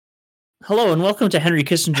Hello and welcome to Henry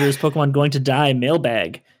Kissinger's Pokemon Going to Die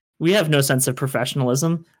mailbag. We have no sense of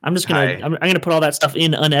professionalism. I'm just gonna I'm gonna put all that stuff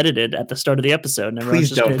in unedited at the start of the episode. And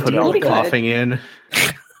Please don't put all the coughing in.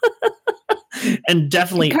 And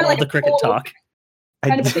definitely all the cricket talk.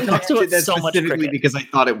 I talked to it so much cricket because I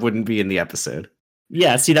thought it wouldn't be in the episode.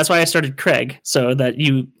 Yeah, see, that's why I started Craig, so that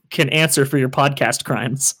you can answer for your podcast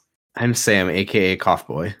crimes. I'm Sam, aka Cough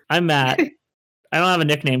Boy. I'm Matt. I don't have a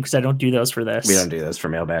nickname because I don't do those for this. We don't do those for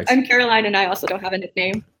mailbags. I'm Caroline, and I also don't have a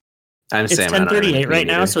nickname. I'm It's Sam. 10:38 right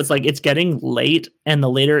now, so it's like it's getting late, and the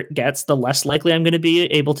later it gets, the less likely I'm going to be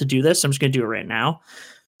able to do this. So I'm just going to do it right now.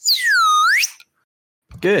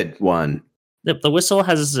 Good one. The whistle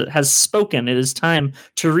has spoken. It is time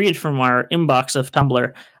to read from our inbox of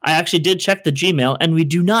Tumblr. I actually did check the Gmail, and we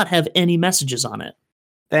do not have any messages on it.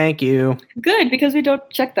 Thank you. Good, because we don't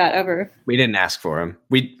check that ever. We didn't ask for them.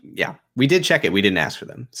 We did check it. We didn't ask for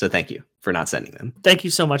them. So thank you for not sending them. Thank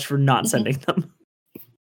you so much for not sending them.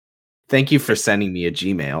 Thank you for sending me a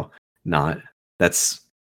Gmail. I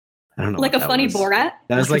don't know. Like a funny Borat?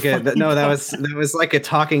 That was that was like a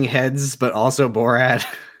Talking Heads, but also Borat.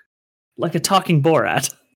 Like a talking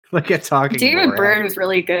Borat. Like a talking David Borat. Byrne was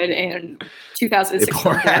really good in 2006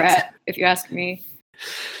 Borat, if you ask me.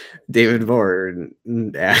 David Byrne.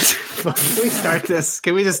 Can we start this?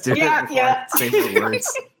 Can we just do it? Yeah. Say more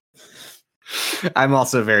words? I'm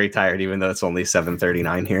also very tired, even though it's only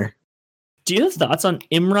 7:39 here. Do you have thoughts on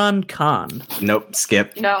Imran Khan? Nope,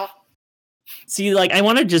 skip. No. See, like, I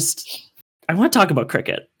want to talk about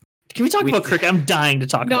cricket. Can we talk about cricket? I'm dying to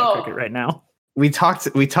talk about cricket right now. We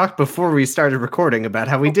talked before we started recording about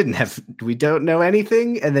how we don't know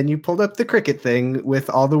anything, and then you pulled up the cricket thing with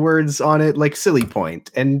all the words on it, like silly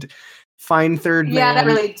point and fine third man. Yeah, that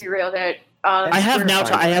really derailed it. I have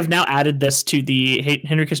now added this to the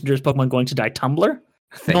Henry Kissinger's Pokemon Going to Die Tumblr.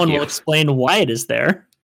 No one will explain why it is there.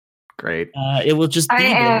 Great. It will just be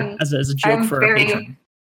there as a joke for a patron. Very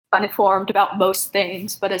uninformed about most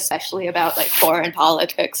things, but especially about like foreign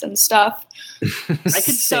politics and stuff. I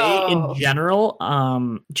could say in general,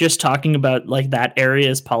 just talking about like that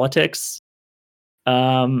area's politics,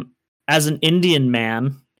 as an Indian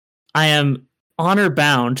man, I am honor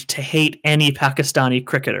bound to hate any Pakistani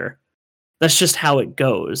cricketer. That's just how it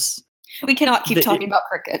goes. We cannot keep talking about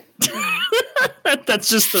cricket. That's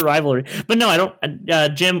just the rivalry. But no, I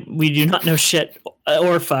don't. Jim, we do not know shit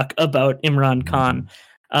or fuck about Imran Khan.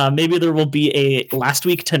 Maybe there will be a last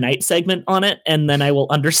week tonight segment on it, and then I will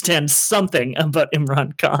understand something about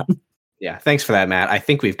Imran Khan. Yeah, thanks for that, Matt. I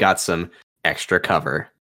think we've got some extra cover.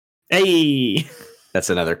 Hey! That's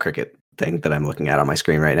another cricket thing that I'm looking at on my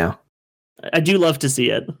screen right now. I do love to see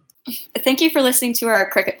it. Thank you for listening to our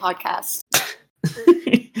cricket podcast.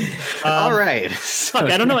 All right. Fuck,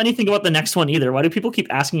 I don't know anything about the next one either. Why do people keep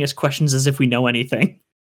asking us questions as if we know anything?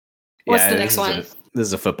 What's the next one? This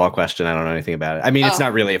is a football question. I don't know anything about it. I mean, it's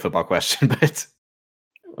not really a football question, but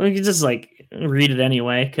we can just like read it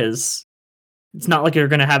anyway because it's not like you're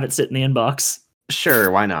going to have it sit in the inbox.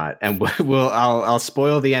 Sure, why not? And I'll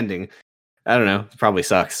spoil the ending. I don't know. It probably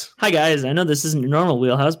sucks. Hi guys, I know this isn't your normal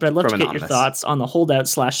wheelhouse, but I'd love to get your thoughts on the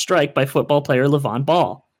holdout/strike by football player Le'Veon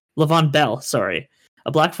Bell. Sorry,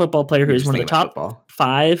 a black football player who is one of the top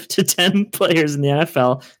 5 to 10 players in the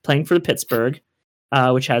NFL, playing for the Pittsburgh.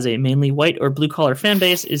 Which has a mainly white or blue collar fan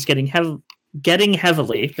base, is getting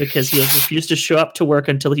heavily because he has refused to show up to work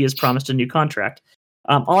until he is promised a new contract.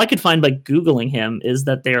 All I could find by Googling him is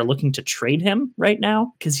that they are looking to trade him right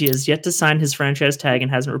now because he has yet to sign his franchise tag and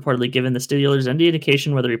hasn't reportedly given the Steelers any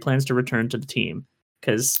indication whether he plans to return to the team.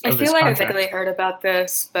 Because I feel like I've vaguely heard about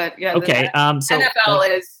this, but yeah. Okay. So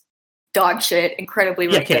NFL is dog shit, incredibly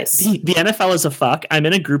racist. Okay. The NFL is a fuck. I'm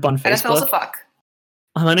in a group on Facebook. NFL's a fuck.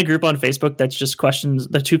 I'm in a group on Facebook that's just questions.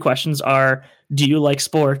 The 2 questions are, do you like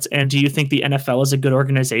sports? And do you think the NFL is a good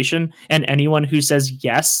organization? And anyone who says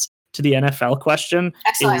yes to the NFL question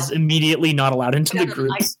is immediately not allowed into the group.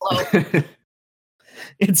 Nice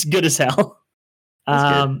It's good as hell.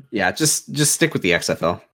 Yeah, just stick with the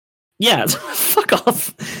XFL. Yeah, fuck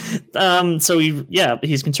off. So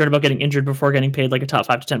he's concerned about getting injured before getting paid like a top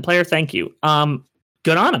 5 to 10 player. Thank you.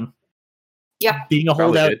 Good on him. Yeah, being a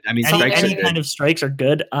holdout. I mean, any kind of strikes are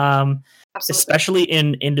good. Especially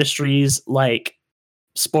in industries like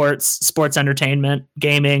sports entertainment,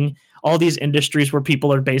 gaming, all these industries where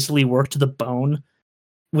people are basically worked to the bone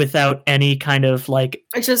without any kind of like.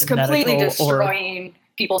 It's just completely destroying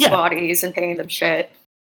people's bodies and paying them shit.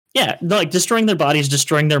 Yeah, like destroying their bodies,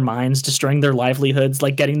 destroying their minds, destroying their livelihoods,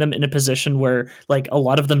 like getting them in a position where like a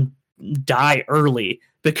lot of them die early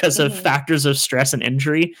because of factors of stress and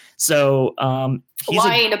injury. So he's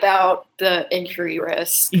lying about the injury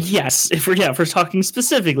risk. Yes, if we're talking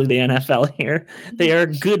specifically the NFL here, they are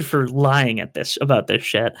good for lying about this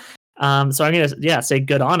shit. So I'm gonna say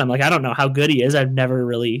good on him. Like, I don't know how good he is. I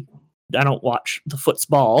don't watch the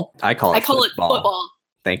football. I call it football.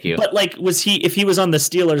 Thank you. But like, if he was on the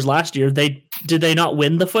Steelers last year, did they not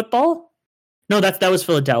win the football? No, that was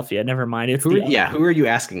Philadelphia. Never mind. Who are you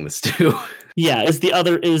asking this to? Yeah, it was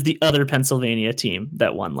the other Pennsylvania team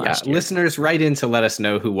that won last year. Listeners, write in to let us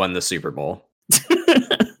know who won the Super Bowl.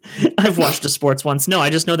 I've watched the sports once. No, I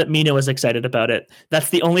just know that Mina was excited about it. That's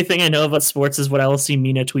the only thing I know about sports is what I will see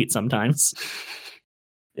Mina tweet sometimes.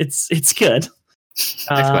 It's good. Next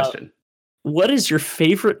question. What is your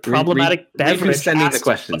favorite problematic beverage? Who's sending the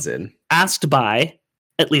questions in? Asked by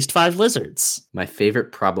at least 5 lizards. My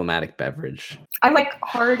favorite problematic beverage. I like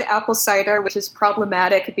hard apple cider, which is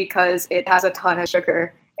problematic because it has a ton of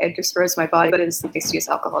sugar and destroys my body, but it is the tastiest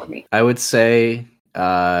alcohol to me. I would say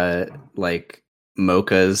like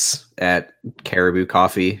mochas at Caribou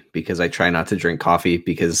Coffee, because I try not to drink coffee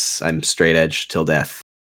because I'm straight edge till death.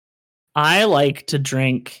 I like to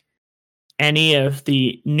drink any of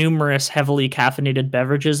the numerous heavily caffeinated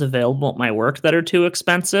beverages available at my work that are too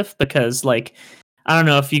expensive, because like, I don't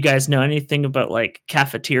know if you guys know anything about like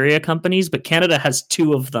cafeteria companies, but Canada has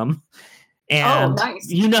 2 of them. And nice.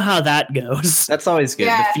 You know how that goes. That's always good.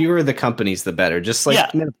 Yeah. The fewer the companies, the better. Just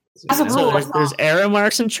like there's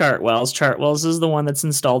Aramarks and Chartwells. Chartwells is the one that's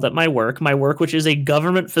installed at my work, which is a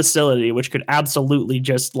government facility, which could absolutely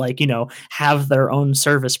just have their own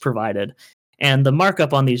service provided. And the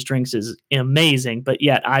markup on these drinks is amazing, but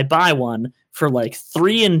yet I buy one for like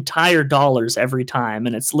 $3 entire every time,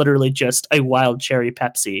 and it's literally just a wild cherry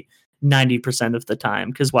Pepsi 90% of the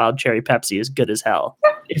time, because wild cherry Pepsi is good as hell.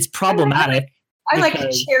 It's problematic. I like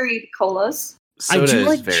cherry colas. I do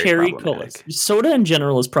like cherry colas. Soda in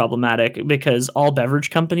general is problematic because all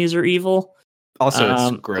beverage companies are evil. Also,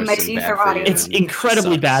 it's gross and bad for you. It's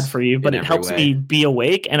incredibly bad for you, but it helps me be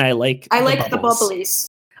awake, and I like the bubblies.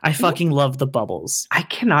 I fucking love the bubbles. I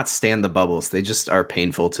cannot stand the bubbles. They just are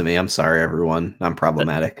painful to me. I'm sorry, everyone. I'm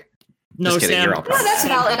problematic. No, Sam. No, that's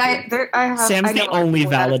valid. Sam's the only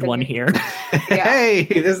valid one here. Hey,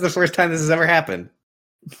 this is the first time this has ever happened.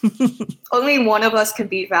 Only one of us can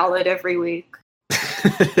be valid every week.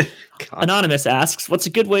 Anonymous asks, what's a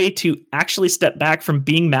good way to actually step back from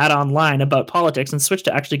being mad online about politics and switch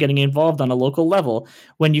to actually getting involved on a local level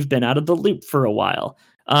when you've been out of the loop for a while?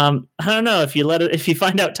 I don't know. If you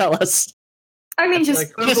find out, tell us. I mean,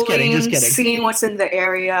 just kidding. Seeing what's in the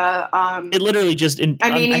area. It literally just. Even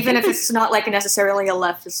if it's not like necessarily a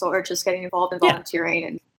leftist or just getting involved in volunteering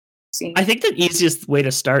and seeing. I think the easiest way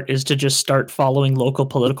to start is to just start following local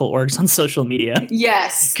political orgs on social media.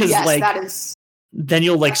 Yes, that is. Then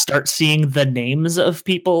you'll start seeing the names of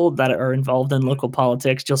people that are involved in local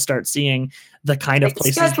politics. You'll start seeing the kind of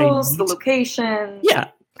places, schedules, the locations. Yeah.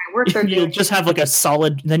 You'll just have a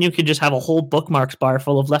solid, then you can just have a whole bookmarks bar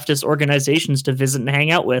full of leftist organizations to visit and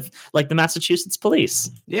hang out with, like the Massachusetts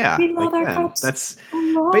Police. Yeah, that's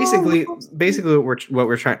basically what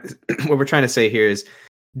we're trying to say here is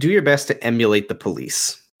do your best to emulate the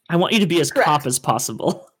police. I want you to be as cop as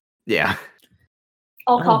possible. Yeah.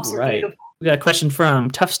 All cops are beautiful. We got a question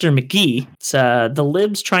from Tufster McGee. It's the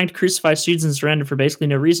libs trying to crucify Susan Sarandon for basically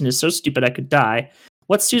no reason is so stupid I could die.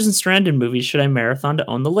 What Susan Sarandon movies should I marathon to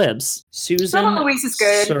own the libs? Susan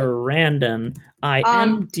Sarandon.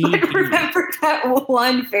 IMDb. I remember that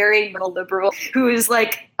one very middle liberal who is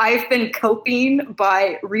like, I've been coping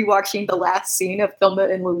by rewatching the last scene of Thelma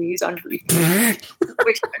and Louise on repeat.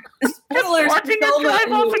 Which spoilers, Thelma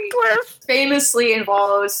and Louise famously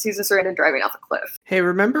involves Susan Sarandon driving off a cliff. Hey,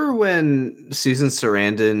 remember when Susan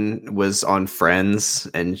Sarandon was on Friends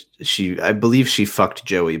and I believe she fucked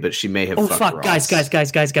Joey, but she may have fucked Ross.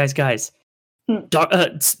 Guys.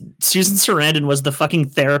 Susan Sarandon was the fucking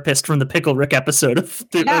therapist from the Pickle Rick episode of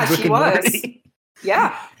Rick and Morty.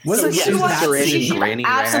 Yeah. She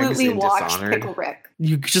absolutely watched Pickle Rick.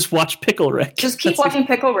 You just watch Pickle Rick. Just keep watching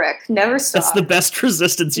Pickle Rick. Never stop. That's the best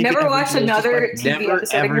resistance you never watch another TV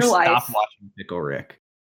episode in your life. Stop watching Pickle Rick.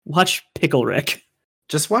 Watch Pickle Rick.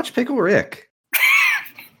 Just watch Pickle Rick.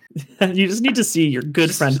 You just need to see your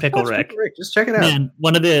good friend Pickle Rick. Just check it out. Man,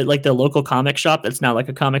 one of the the local comic shop that's now like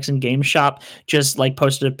a comics and games shop just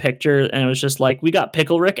posted a picture and it was just we got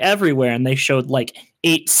Pickle Rick everywhere, and they showed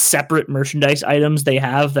 8 separate merchandise items they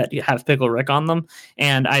have that have Pickle Rick on them,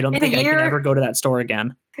 and I don't think I can ever go to that store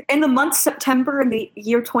again. In the month September in the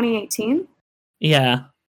year 2018? Yeah.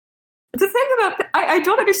 The thing about I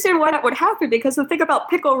don't understand why that would happen, because the thing about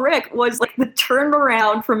Pickle Rick was like the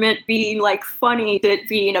turnaround from it being like funny to it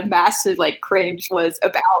being a massive like cringe was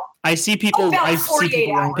about. I see people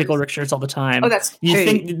wearing Pickle Rick shirts all the time. Oh, that's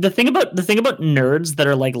think the thing about nerds that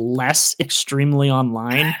are like less extremely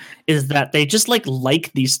online is that they just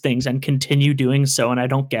like these things and continue doing so, and I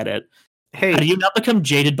don't get it. Hey, how do you not become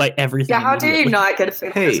jaded by everything? Yeah, how do you not get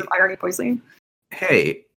offended because of irony poisoning?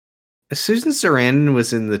 Hey. Susan Sarandon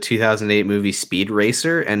was in the 2008 movie Speed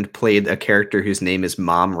Racer and played a character whose name is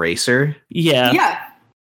Mom Racer. Yeah. Yeah.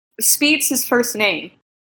 Speed's his first name.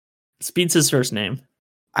 Speed's his first name.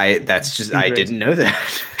 I didn't know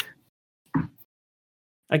that.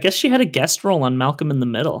 I guess she had a guest role on Malcolm in the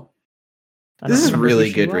Middle. This is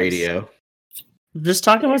really good radio. Just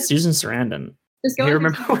talking about Susan Sarandon. You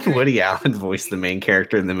remember when Woody Allen voiced the main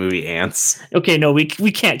character in the movie Ants? Okay, no, we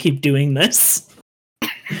can't keep doing this.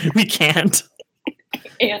 We can't.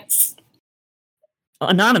 Ants.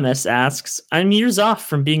 Anonymous asks, I'm years off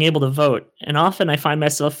from being able to vote, and often I find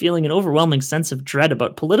myself feeling an overwhelming sense of dread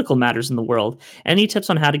about political matters in the world. Any tips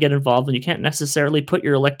on how to get involved when you can't necessarily put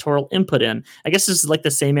your electoral input in? I guess this is like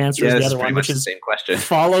the same answer as the other one, which is the same question.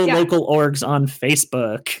 Follow local orgs on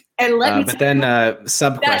Facebook. And but then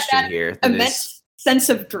sub-question here. Sense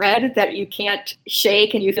of dread that you can't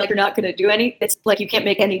shake and you feel like you're not going to do it's like you can't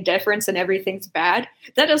make any difference and everything's bad.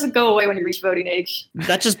 That doesn't go away when you reach voting age.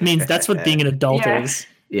 That just means that's what being an adult is.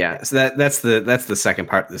 Yeah, so that's the second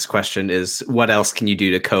part of this question is what else can you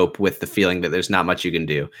do to cope with the feeling that there's not much you can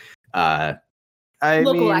do?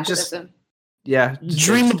 Local activism.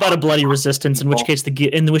 Dream about a bloody resistance, in which case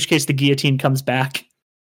the guillotine comes back.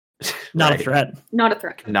 Not a threat. Not a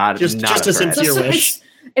threat. Just a sincere wish.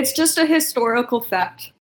 It's just a historical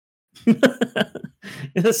fact.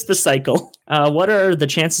 It's the cycle. What are the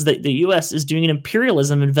chances that the U.S. is doing an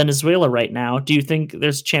imperialism in Venezuela right now? Do you think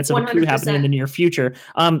there's a chance of 100%. A coup happening in the near future?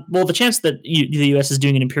 Well, the chance that the U.S. is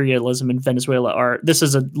doing an imperialism in Venezuela this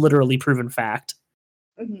is a literally proven fact.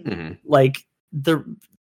 Mm-hmm. Like the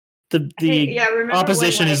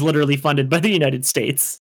opposition is literally funded by the United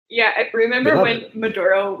States. Yeah, I remember when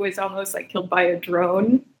Maduro was almost like killed by a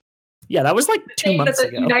drone. Yeah, that was like 2 months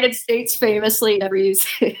ago. The United States famously never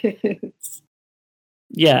uses.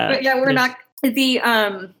 Yeah. But yeah, we're not the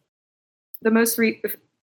most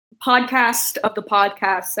podcast of the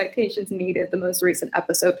podcast Citations Needed. The most recent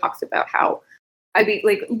episode talks about how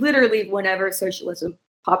literally whenever socialism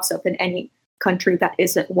pops up in any country that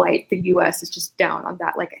isn't white, the U.S. is just down on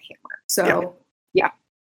that like a hammer. So yeah.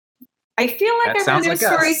 I feel like I read a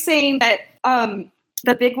story saying that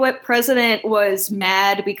the Big Whip president was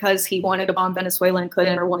mad because he wanted to bomb Venezuela and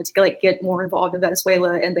couldn't, or wanted to get more involved in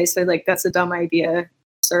Venezuela, and they said that's a dumb idea,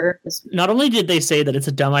 sir. Not only did they say that it's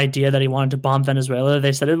a dumb idea that he wanted to bomb Venezuela,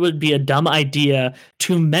 they said it would be a dumb idea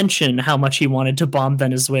to mention how much he wanted to bomb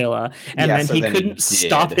Venezuela, and then he couldn't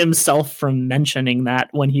stop himself from mentioning that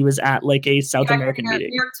when he was at a South American meeting.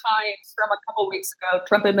 New York Times from a couple weeks ago,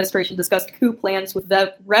 Trump administration discussed coup plans with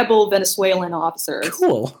the rebel Venezuelan officers.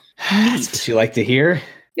 Cool. That's what you like to hear?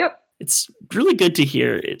 Yep. It's really good to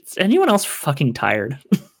hear. Is anyone else fucking tired?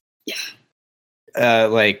 Yeah.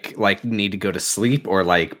 Like need to go to sleep, or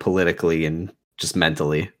like politically and just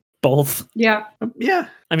mentally? Both. Yeah. Yeah.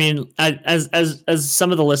 I mean, as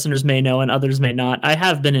some of the listeners may know and others may not, I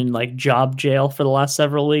have been in job jail for the last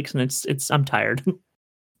several weeks, and I'm tired.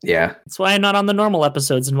 Yeah. That's why I'm not on the normal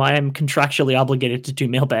episodes and why I'm contractually obligated to do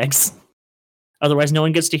mailbags. Otherwise, no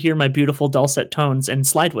one gets to hear my beautiful dulcet tones and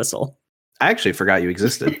slide whistle. I actually forgot you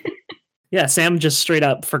existed. Yeah, Sam just straight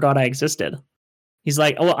up forgot I existed. He's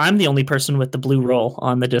like, oh, I'm the only person with the blue roll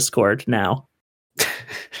on the Discord now.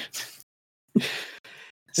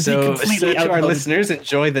 So to our listeners,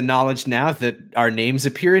 enjoy the knowledge now that our names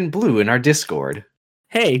appear in blue in our Discord.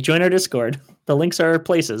 Hey, join our Discord. The links are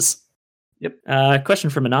places. Yep. Question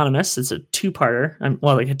from Anonymous. It's a two-parter.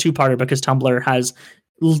 A two-parter because Tumblr has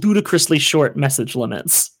ludicrously short message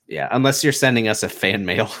limits. Yeah, unless you're sending us a fan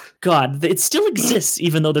mail. God, it still exists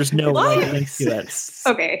even though there's no link to it.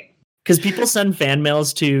 Okay. Because people send fan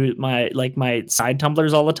mails to my side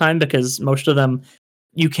Tumblrs all the time, because most of them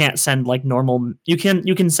you can't send normal. You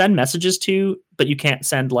can send messages to, but you can't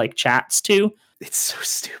send chats to. It's so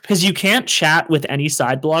stupid. Because you can't chat with any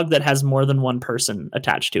side blog that has more than one person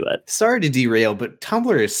attached to it. Sorry to derail, but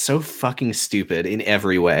Tumblr is so fucking stupid in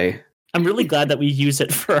every way. I'm really glad that we use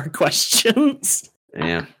it for our questions.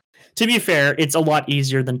 Yeah. To be fair, it's a lot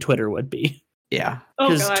easier than Twitter would be. Yeah.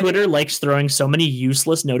 Because Twitter likes throwing so many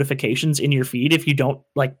useless notifications in your feed if you don't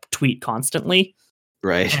tweet constantly.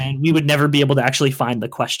 Right. And we would never be able to actually find the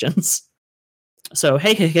questions. So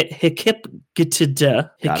hey, you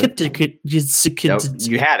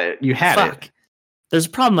had it. You had it. There's a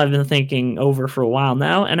problem I've been thinking over for a while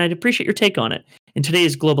now, and I'd appreciate your take on it. In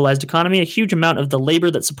today's globalized economy, a huge amount of the labor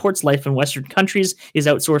that supports life in Western countries is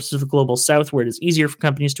outsourced to the global South, where it is easier for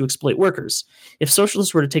companies to exploit workers. If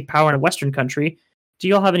socialists were to take power in a Western country, do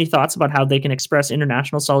you all have any thoughts about how they can express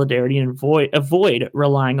international solidarity and avoid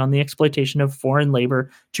relying on the exploitation of foreign labor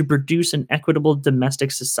to produce an equitable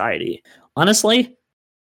domestic society? Honestly,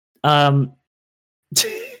 not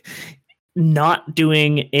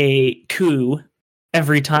doing a coup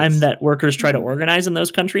every time that workers try to organize in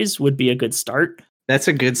those countries would be a good start. That's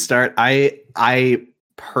a good start. I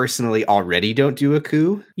personally already don't do a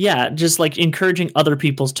coup. Yeah, just like encouraging other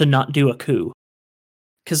peoples to not do a coup.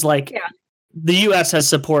 Because the U.S. has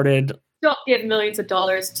supported... Don't give millions of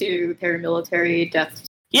dollars to paramilitary death.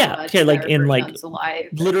 Yeah,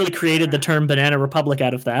 literally created the term banana republic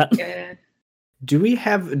out of that. Yeah. Do we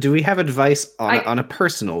have advice on a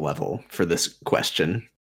personal level for this question?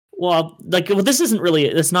 Well, this isn't really,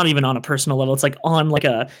 it's not even on a personal level. It's like on like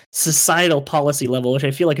a societal policy level, which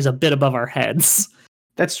I feel like is a bit above our heads.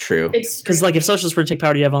 That's true. Because if socialists were to take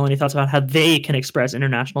power, do you have any thoughts about how they can express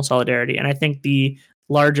international solidarity? And I think the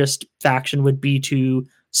largest faction would be to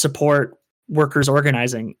support workers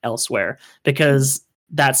organizing elsewhere, because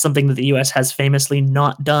that's something that the U.S. has famously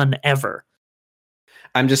not done ever.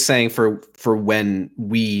 I'm just saying for when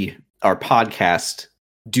our podcast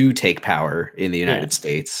do take power in the United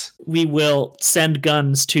States, we will send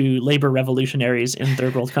guns to labor revolutionaries in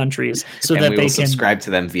third world countries so that they can subscribe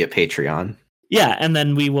to them via Patreon. Yeah, and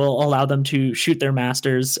then we will allow them to shoot their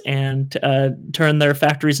masters and turn their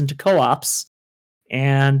factories into co-ops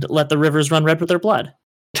and let the rivers run red with their blood.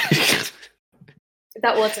 That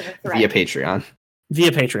wasn't a threat. Via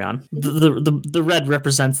Patreon. The red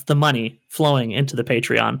represents the money flowing into the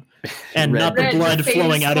Patreon, and not the blood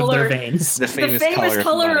flowing out of their veins. The famous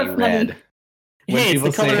color of money. Red.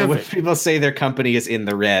 When people say their company is in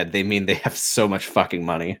the red, they mean they have so much fucking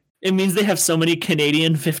money. It means they have so many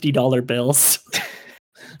Canadian $50 bills,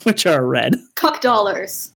 which are red. Cuck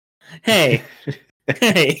dollars. Hey.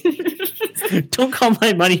 Don't call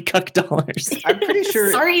my money cuck dollars. I'm pretty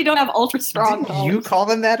sure. Sorry, you don't have ultra strong. Didn't you call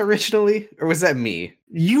them that originally, or was that me?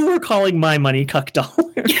 You were calling my money cuck dollars.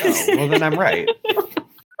 Oh, well, then I'm right.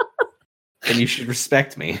 And you should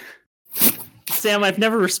respect me. Sam, I've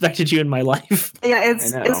never respected you in my life. Yeah,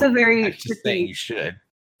 it's a very tricky you should.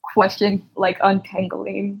 question, like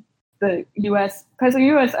untangling the U.S. because the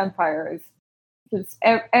U.S. empire is just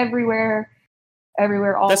everywhere.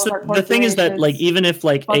 All That's of our the thing is that even if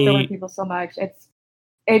people so much,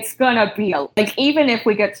 it's gonna be even if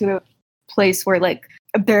we get to a place where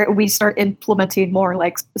we start implementing more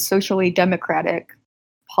socially democratic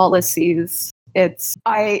policies. There's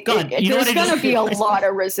gonna be a lot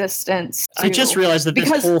of resistance. I just realized that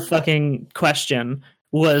this whole fucking question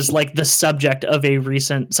was the subject of a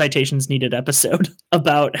recent Citations Needed episode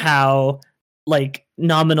about how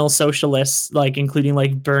nominal socialists,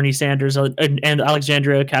 including Bernie Sanders and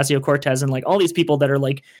Alexandria Ocasio-Cortez and all these people that are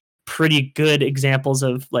pretty good examples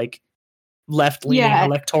of left-leaning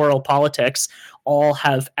electoral politics, all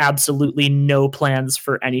have absolutely no plans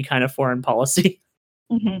for any kind of foreign policy.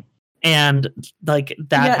 Mm-hmm. And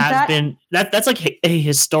that's a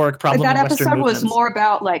historic problem. That episode was more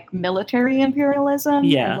about military imperialism,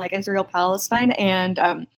 and Israel Palestine,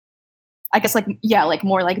 and I guess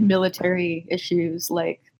more military issues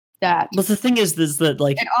like that. But the thing is that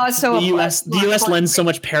and also the US lends so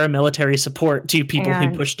much paramilitary support to people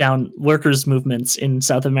who push down workers' movements in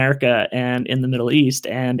South America and in the Middle East,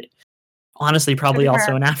 and honestly probably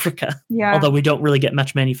also in Africa. Yeah. Although we don't really get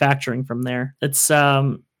much manufacturing from there. It's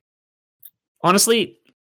honestly,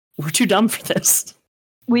 we're too dumb for this.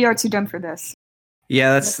 We are too dumb for this.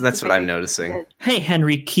 Yeah, that's what I'm noticing. Hey,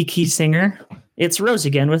 Henry Kiki Singer. It's Rose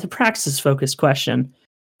again with a praxis-focused question.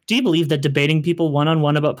 Do you believe that debating people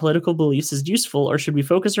one-on-one about political beliefs is useful, or should we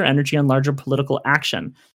focus our energy on larger political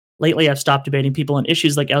action? Lately, I've stopped debating people on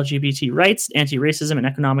issues like LGBT rights, anti-racism, and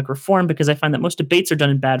economic reform because I find that most debates are done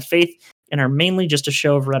in bad faith and are mainly just a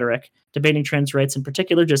show of rhetoric. Debating trans rights in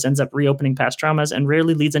particular just ends up reopening past traumas and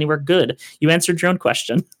rarely leads anywhere good. You answered your own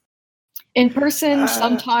question. In person,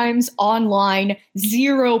 sometimes online,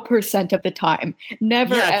 0% of the time.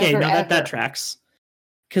 Never, ever. That tracks.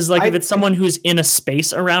 Because if it's someone who's in a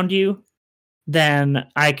space around you, then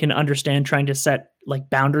I can understand trying to set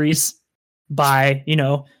boundaries by,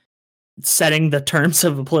 setting the terms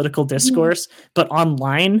of a political discourse. But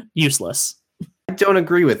online, useless. I don't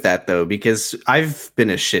agree with that, though, because I've been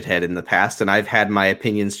a shithead in the past, and I've had my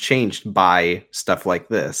opinions changed by stuff like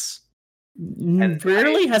this.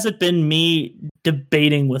 Rarely has it been me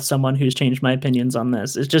debating with someone who's changed my opinions on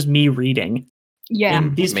this. It's just me reading. Yeah.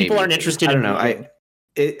 And these people aren't interested in reading.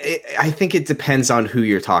 I think it depends on who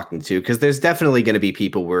you're talking to, because there's definitely going to be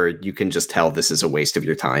people where you can just tell this is a waste of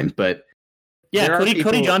your time. But yeah,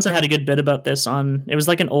 Cody Johnson had a good bit about this it was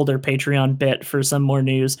like an older Patreon bit for Some More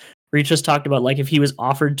News, where he just talked about like if he was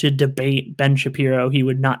offered to debate Ben Shapiro, he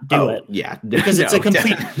would not do it. Yeah, because it's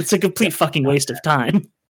a complete fucking waste of time.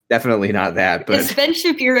 Definitely not that. But is Ben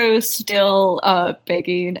Shapiro still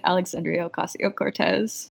begging Alexandria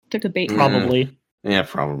Ocasio-Cortez to debate? Probably. Yeah,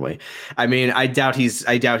 probably. I mean, I doubt he's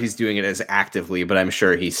doing it as actively, but I'm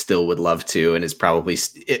sure he still would love to, and is probably.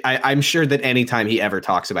 I'm sure that anytime he ever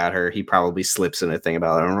talks about her, he probably slips in a thing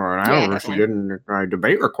about I don't know if she didn't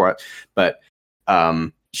debate request, but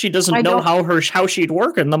she doesn't know how she'd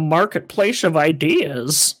work in the marketplace of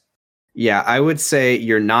ideas. Yeah, I would say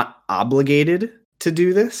you're not obligated to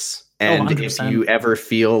do this, and if you ever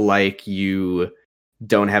feel like you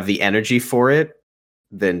don't have the energy for it,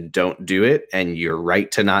 then don't do it, and you're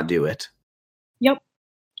right to not do it. Yep.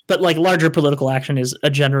 But like larger political action is a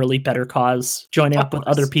generally better cause. Joining up with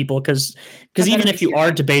other people, because even if you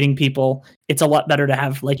are debating people, it's a lot better to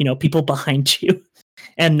have people behind you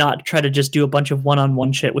and not try to just do a bunch of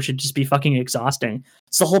one-on-one shit, which would just be fucking exhausting.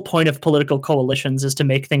 So the whole point of political coalitions is to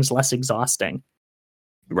make things less exhausting.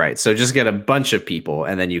 Right. So just get a bunch of people,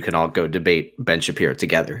 and then you can all go debate Ben Shapiro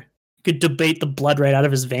together. You could debate the blood right out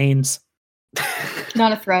of his veins.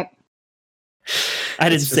 Not a threat. I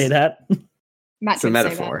didn't say that. Matt, it's a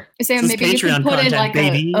metaphor. Sam, maybe you can put in like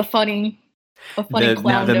a funny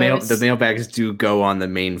clown nose. The mailbags do go on the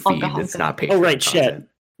main feed. It's not Patreon. Oh right, content. shit.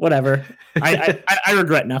 Whatever. I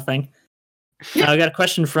regret nothing. I got a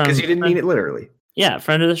question from because you didn't mean it literally. Yeah,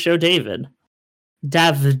 friend of the show, David.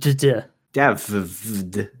 David.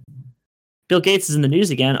 Bill Gates is in the news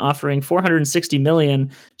again, offering $460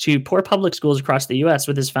 million to poor public schools across the U.S.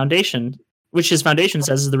 with his foundation, which his foundation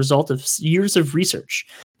says is the result of years of research.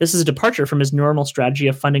 This is a departure from his normal strategy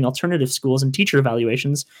of funding alternative schools and teacher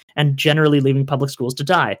evaluations and generally leaving public schools to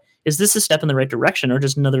die. Is this a step in the right direction, or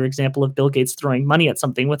just another example of Bill Gates throwing money at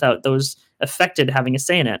something without those affected having a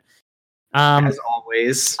say in it? As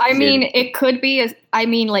always. I mean, it could be. I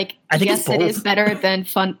think yes, it is better than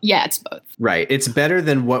fun. Yeah, it's both. Right. It's better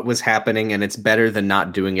than what was happening, and it's better than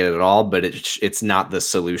not doing it at all, but it's not the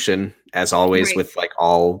solution, as always, with like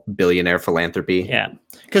all billionaire philanthropy. Yeah.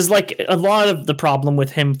 Because like a lot of the problem with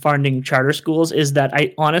him funding charter schools is that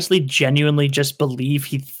I honestly genuinely just believe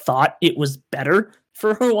he thought it was better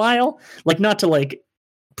for a while. Like, not to like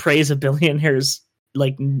praise a billionaire's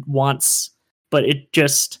like wants, but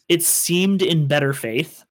it seemed in better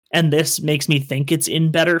faith. And this makes me think it's in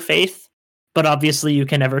better faith. But obviously you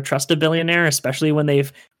can never trust a billionaire, especially when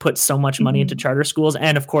they've put so much money into charter schools.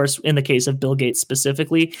 And of course, in the case of Bill Gates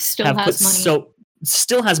specifically, still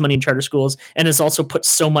has money in charter schools, and has also put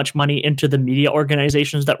so much money into the media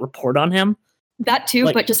organizations that report on him. That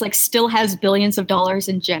too, but just like still has billions of dollars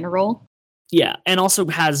in general. Yeah, and also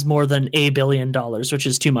has more than $1 billion, which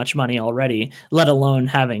is too much money already, let alone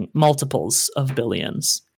having multiples of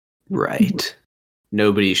billions. Right.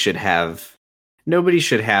 Nobody should have,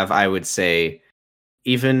 I would say,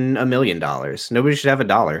 even $1 million. Nobody should have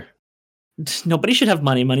 $1. Nobody should have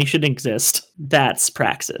money. Money should exist. That's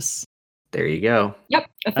praxis. There you go. Yep.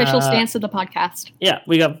 Official stance of the podcast. Yeah,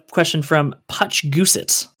 we got a question from Putch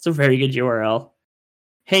Goosit. It's a very good URL.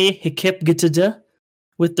 Hey, Hikip.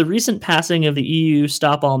 With the recent passing of the EU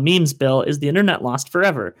Stop All Memes bill, is the internet lost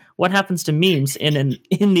forever? What happens to memes in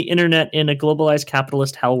the internet in a globalized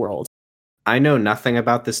capitalist hell world? I know nothing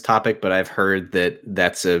about this topic, but I've heard that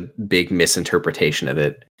that's a big misinterpretation of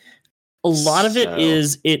it. A lot of it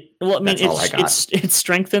is it. Well, I mean, it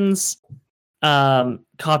strengthens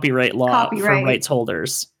copyright law for rights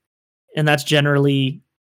holders, and that's generally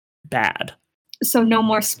bad. So no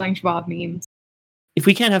more SpongeBob memes. If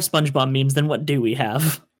we can't have SpongeBob memes, then what do we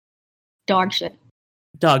have? Dog shit.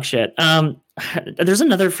 There's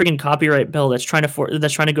another friggin' copyright bill that's trying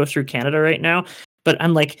to go through Canada right now, but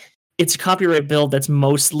I'm like, it's a copyright bill that's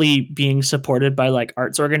mostly being supported by like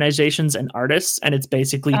arts organizations and artists, and it's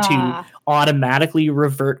basically to automatically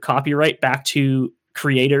revert copyright back to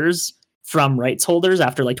creators from rights holders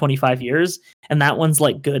after like 25 years. And that one's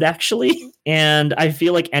like good, actually. And I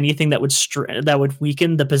feel like anything that would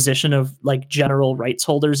weaken the position of like general rights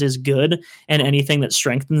holders is good, and anything that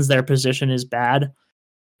strengthens their position is bad,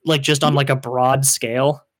 like just on like a broad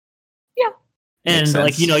scale. Yeah. And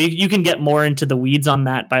like, you can get more into the weeds on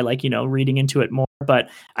that by like, reading into it more. But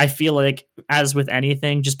I feel like, as with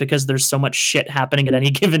anything, just because there's so much shit happening at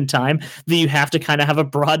any given time, that you have to kind of have a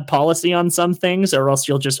broad policy on some things, or else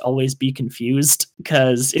you'll just always be confused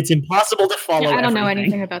because it's impossible to follow. I don't know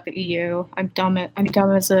anything about the EU. I'm dumb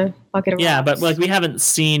as a bucket of rocks. Yeah, but like we haven't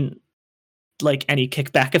seen like any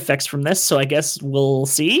kickback effects from this, so I guess we'll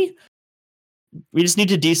see. We just need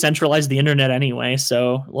to decentralize the internet anyway,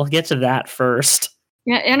 so we'll get to that first.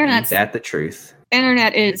 Yeah, internet's the truth.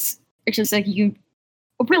 Internet is just like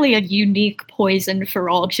really a unique poison for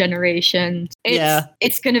all generations.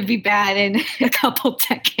 It's going to be bad in a couple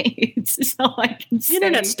decades. Is all I can say. The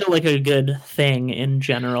internet's still like a good thing in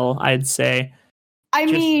general, I'd say. I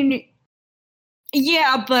mean,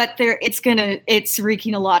 yeah, but it's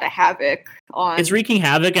wreaking a lot of havoc on. It's wreaking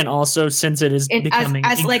havoc, and also since it is becoming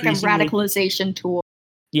as like a radicalization tool.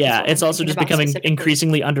 Yeah, it's also just becoming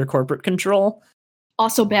increasingly under corporate control.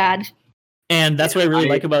 Also bad. And that's what I really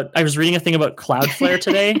like about. I was reading a thing about Cloudflare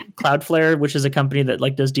today. Cloudflare, which is a company that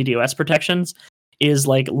like does DDoS protections, is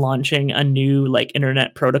like launching a new like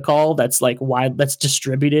internet protocol that's like that's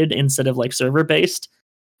distributed instead of like server based.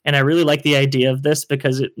 And I really like the idea of this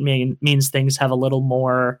because it means things have a little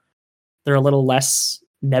more. They're a little less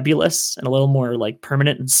nebulous and a little more like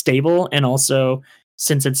permanent and stable, and also,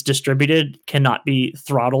 since it's distributed, cannot be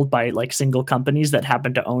throttled by like single companies that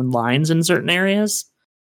happen to own lines in certain areas.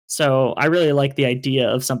 So I really like the idea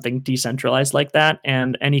of something decentralized like that,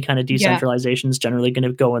 and any kind of decentralization is generally going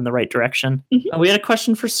to go in the right direction. Mm-hmm. We had a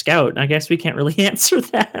question for Scout. I guess we can't really answer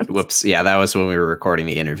that. Whoops. Yeah, that was when we were recording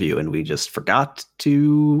the interview, and we just forgot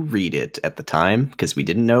to read it at the time because we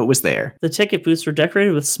didn't know it was there. The ticket booths were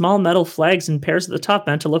decorated with small metal flags in pairs at the top,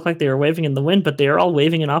 meant to look like they were waving in the wind, but they are all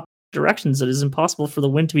waving in opposite directions. It is impossible for the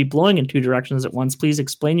wind to be blowing in two directions at once. Please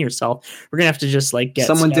explain yourself. We're gonna have to just like get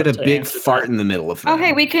someone did a big fart in the middle of them.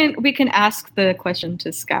 Okay, we can ask the question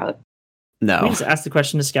to Scout. No, please ask the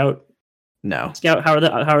question to Scout. No, Scout, how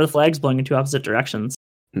are the flags blowing in two opposite directions?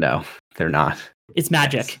 No, they're not. It's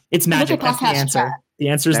magic. Yes. It's magic. That's the answer. The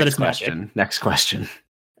answer is that it's magic. Next question.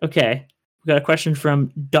 Okay, we got a question from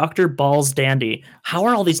Dr. Balls Dandy. How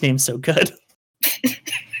are all these names so good?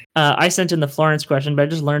 I sent in the Florence question, but I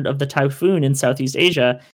just learned of the typhoon in Southeast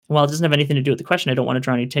Asia. And while it doesn't have anything to do with the question, I don't want to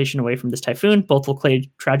draw any attention away from this typhoon. Both will claim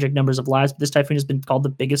tragic numbers of lives, but this typhoon has been called the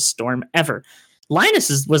biggest storm ever.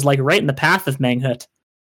 Linus was like right in the path of Manghut,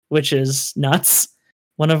 which is nuts.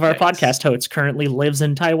 One of our podcast hosts currently lives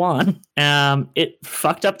in Taiwan. It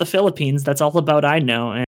fucked up the Philippines. That's all about I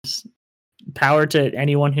know. And power to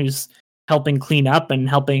anyone who's helping clean up and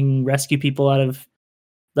helping rescue people out of.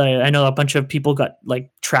 I know a bunch of people got like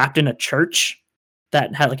trapped in a church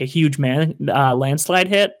that had like a huge landslide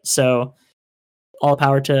hit. So all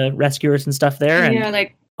power to rescuers and stuff there. And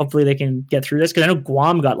hopefully they can get through this. Because I know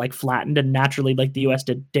Guam got like flattened, and naturally like the US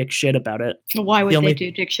did dick shit about it. Why would they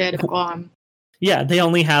do dick shit at Guam? Yeah, they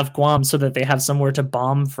only have Guam so that they have somewhere to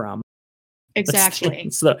bomb from. Exactly.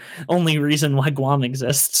 It's the only reason why Guam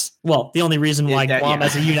exists. Well, the only reason why Guam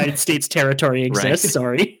as a United States territory exists. Right.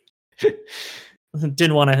 Sorry.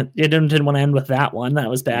 Didn't want to end with that one. That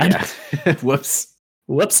was bad. Yeah.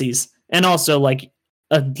 Whoopsies. And also, like,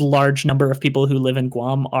 a large number of people who live in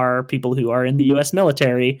Guam are people who are in the U.S.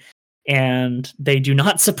 military, and they do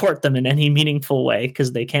not support them in any meaningful way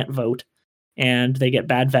because they can't vote, and they get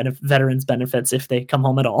bad veterans benefits if they come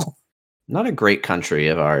home at all. Not a great country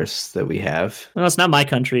of ours that we have. Well, it's not my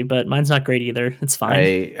country, but mine's not great either. It's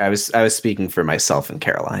fine. I was speaking for myself and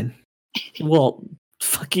Caroline. Well,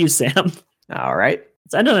 fuck you, Sam. All right.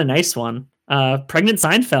 Let's end on a nice one. Pregnant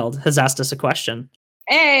Seinfeld has asked us a question.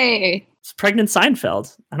 Hey! It's Pregnant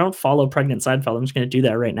Seinfeld. I don't follow Pregnant Seinfeld. I'm just going to do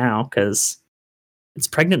that right now because it's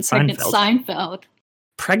Pregnant Seinfeld.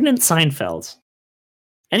 Pregnant Seinfeld.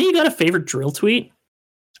 Any of you got a favorite drill tweet?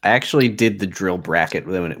 I actually did the drill bracket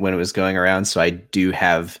when it was going around, so I do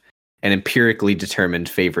have an empirically determined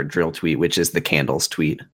favorite drill tweet, which is the candles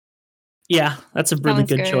tweet. Yeah, that's a really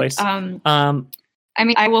good choice. I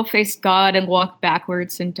mean, I will face God and walk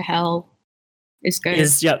backwards into hell is good.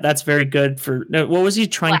 That's very good for. No, what was he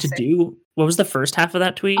trying to do? What was the first half of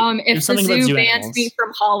that tweet? If the zoo bans me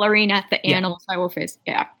from hollering at the animals, I will face.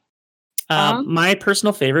 Yeah. My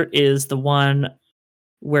personal favorite is the one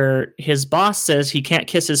where his boss says he can't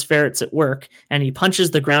kiss his ferrets at work, and he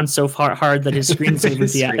punches the ground so hard that his screensaver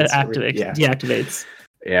deactivates.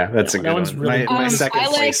 Yeah, that's a good one. Really my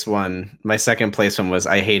second place one was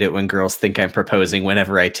I hate it when girls think I'm proposing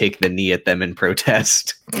whenever I take the knee at them in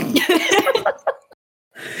protest. Give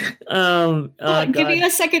me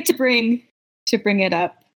a second to bring it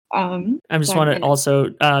up. I just want to also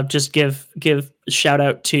just give shout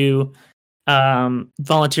out to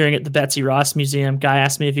Volunteering at the Betsy Ross Museum. Guy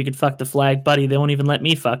asked me if he could fuck the flag. Buddy, they won't even let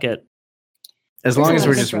me fuck it. As long as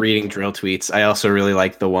we're just reading drill tweets, I also really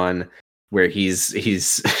like the one where he's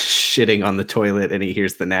shitting on the toilet and he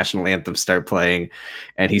hears the national anthem start playing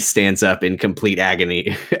and he stands up in complete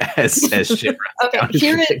agony as shit. Okay,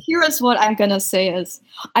 here is what I'm gonna say is,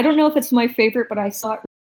 I don't know if it's my favorite, but I saw it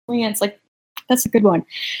recently and it's like, that's a good one.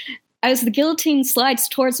 As the guillotine slides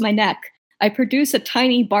towards my neck, I produce a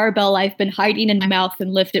tiny barbell I've been hiding in my mouth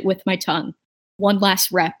and lift it with my tongue. One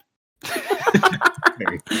last rep.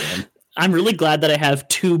 Very good. I'm really glad that I have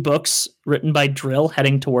 2 books written by Drill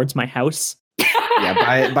heading towards my house.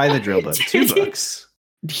 Yeah, buy the Drill book. 2 books.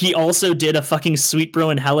 He also did a fucking Sweet Bro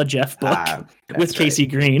and Hella Jeff book with Casey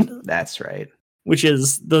Green. That's right. Which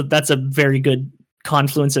is that's a very good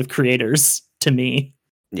confluence of creators to me.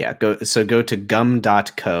 Yeah, go to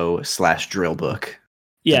gum.co/drillbook.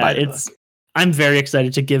 Yeah, I'm very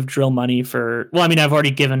excited to give Drill money for... Well, I mean, I've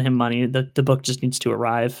already given him money. The book just needs to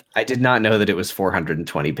arrive. I did not know that it was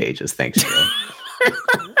 420 pages. Thanks, Drill.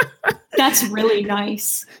 That's really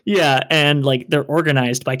nice. Yeah, and like they're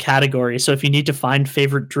organized by category. So if you need to find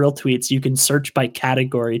favorite Drill tweets, you can search by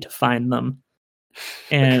category to find them.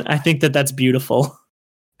 And I think that's beautiful.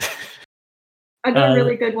 Another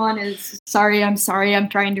really good one is Sorry, I'm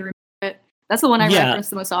trying to remember it. That's the one I reference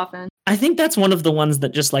the most often. I think that's one of the ones that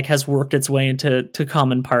just like has worked its way into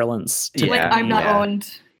common parlance. I'm not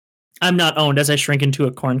owned. I'm not owned as I shrink into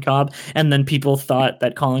a corn cob. And then people thought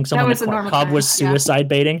that calling someone a corn cob was suicide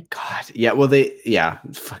baiting. God. Yeah. Well,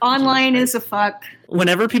 online is a fuck.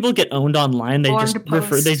 Whenever people get owned online, they just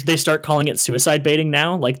they start calling it suicide baiting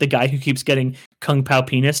now. Like the guy who keeps getting Kung Pao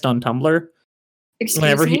penised on Tumblr.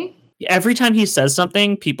 Excuse me? Every time he says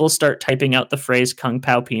something, people start typing out the phrase Kung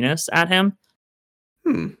Pao penis at him.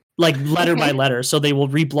 Like letter by letter. So they will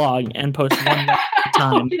reblog and post one at a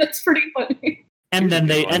time. That's pretty funny. And then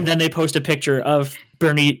they post a picture of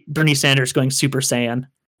Bernie Sanders going Super Saiyan.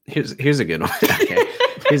 Here's a good one. Okay.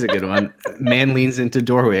 Here's a good one. Man leans into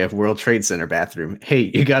doorway of World Trade Center bathroom.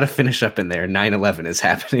 Hey, you got to finish up in there. 9/11 is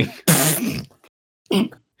happening.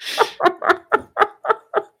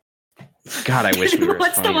 God, I wish we were.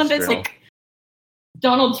 What's the one that's like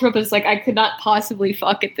Donald Trump is like, I could not possibly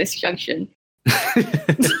fuck at this junction.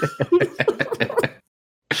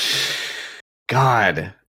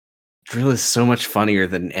 God, Drill is so much funnier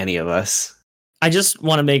than any of us. I just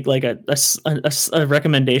want to make like a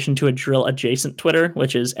recommendation to a Drill adjacent Twitter,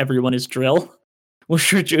 which is Everyone is Drill, which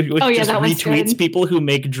just retweets people who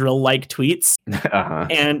make Drill like tweets,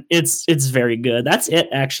 and it's very good. That's it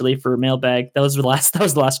actually for mailbag. That was the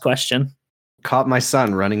last question. Caught my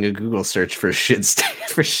son running a Google search for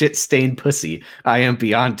shit-stained pussy. I am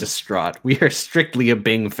beyond distraught. We are strictly a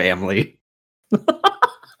Bing family.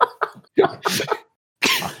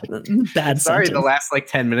 Bad Sorry, sentence. the last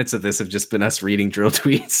 10 minutes of this have just been us reading Drill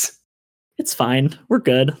tweets. It's fine. We're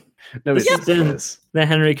good. No, this has been the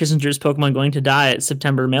Henry Kissinger's Pokemon Going to Die at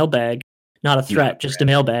September mailbag. Not a threat, just a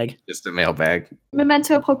mailbag. Just a mailbag.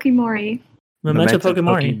 Memento Pokemori. Memento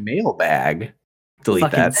Pokemori. Mailbag.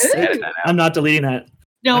 Delete that. Edit that out. I'm not deleting that.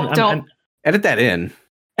 No, don't. Edit that in.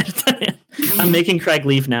 I'm making Craig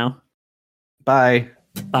leave now. Bye.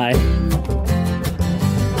 Bye.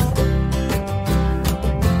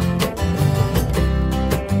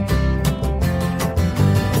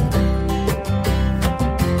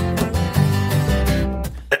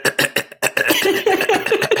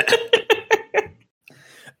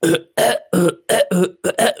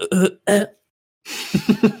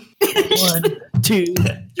 One, 2,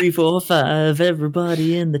 3, 4, 5.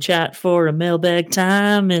 Everybody in the chat for a mailbag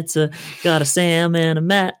time. Got a Sam and a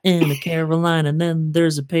Matt and a Caroline, and then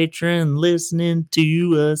there's a patron listening to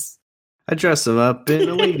us. I dress him up in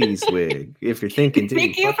a lady's wig. If you're thinking,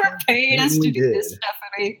 thank you for paying us to do this,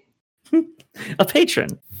 Stephanie. A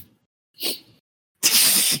patron.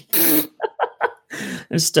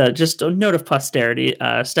 Just a note of posterity.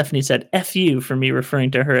 Stephanie said "F you" for me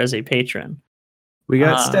referring to her as a patron. We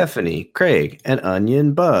got Stephanie, Craig, and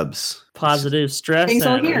Onion Bubs. Positive stress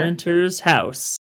at Renter's house.